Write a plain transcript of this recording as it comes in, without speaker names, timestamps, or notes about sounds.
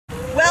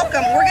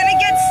welcome. We're going to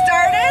get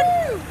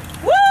started.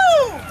 Woo!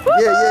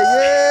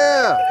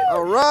 Yeah.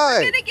 All right.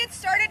 We're going to get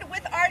started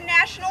with our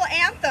national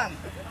anthem,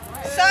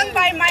 sung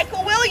by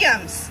Michael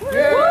Williams.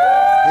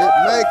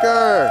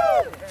 Hitmaker.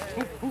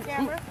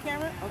 Camera.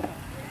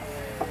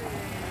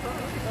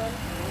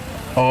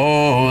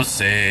 Oh,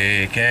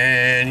 say,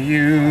 can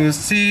you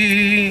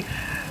see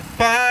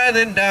by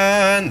the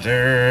dawn's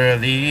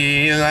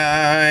early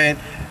light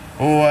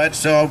what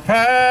so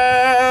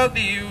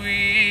proudly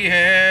we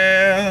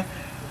hailed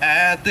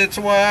at the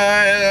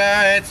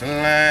twilight's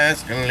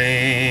last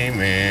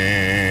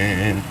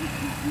gleaming,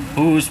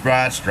 whose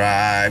broad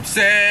stripes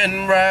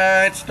and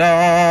bright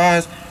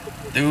stars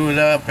through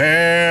the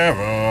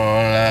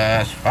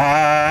perilous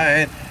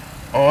fight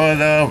o'er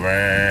the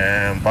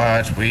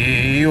ramparts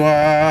we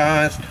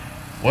watched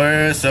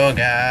were so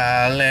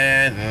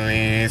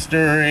gallantly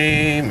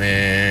streaming,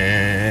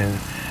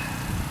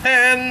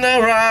 and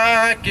the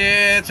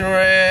rocket's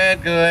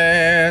red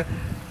glare,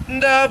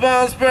 the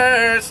bombs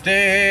bursting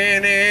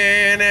in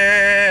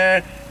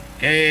air,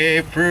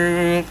 gave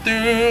proof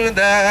through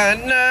the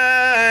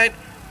night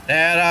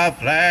that our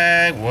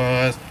flag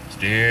was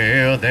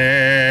still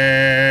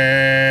there.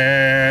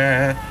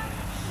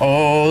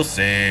 Oh,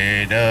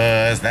 say,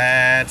 does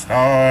that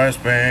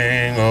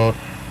star-spangled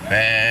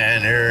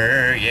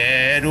banner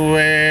yet wave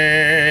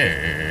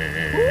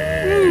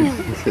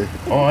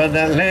o'er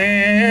the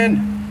land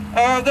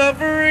of the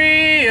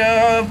free,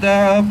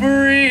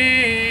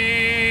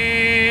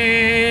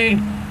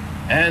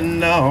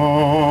 and the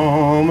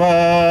home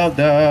of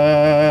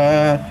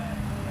the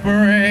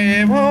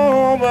brave,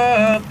 home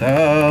of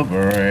the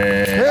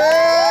brave. Hey!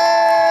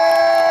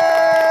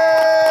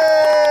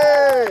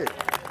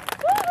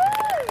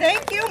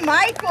 Thank you,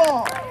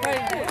 Michael.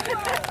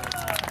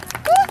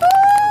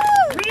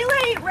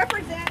 Relay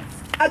represents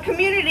a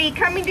community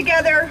coming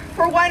together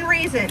for one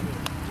reason: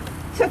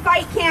 to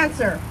fight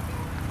cancer.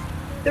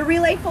 The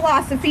Relay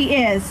philosophy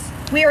is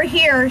we are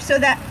here so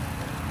that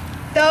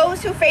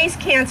those who face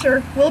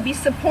cancer will be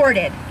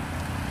supported,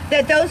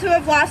 that those who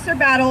have lost their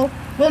battle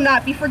will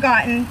not be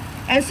forgotten,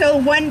 and so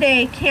one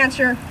day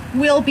cancer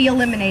will be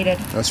eliminated.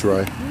 That's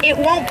right. It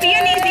won't be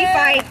an easy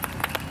fight,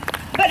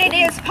 but it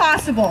is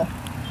possible.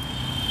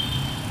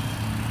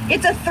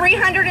 It's a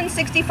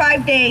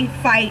 365-day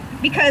fight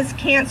because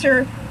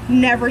cancer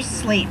never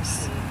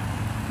sleeps.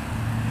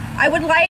 I would like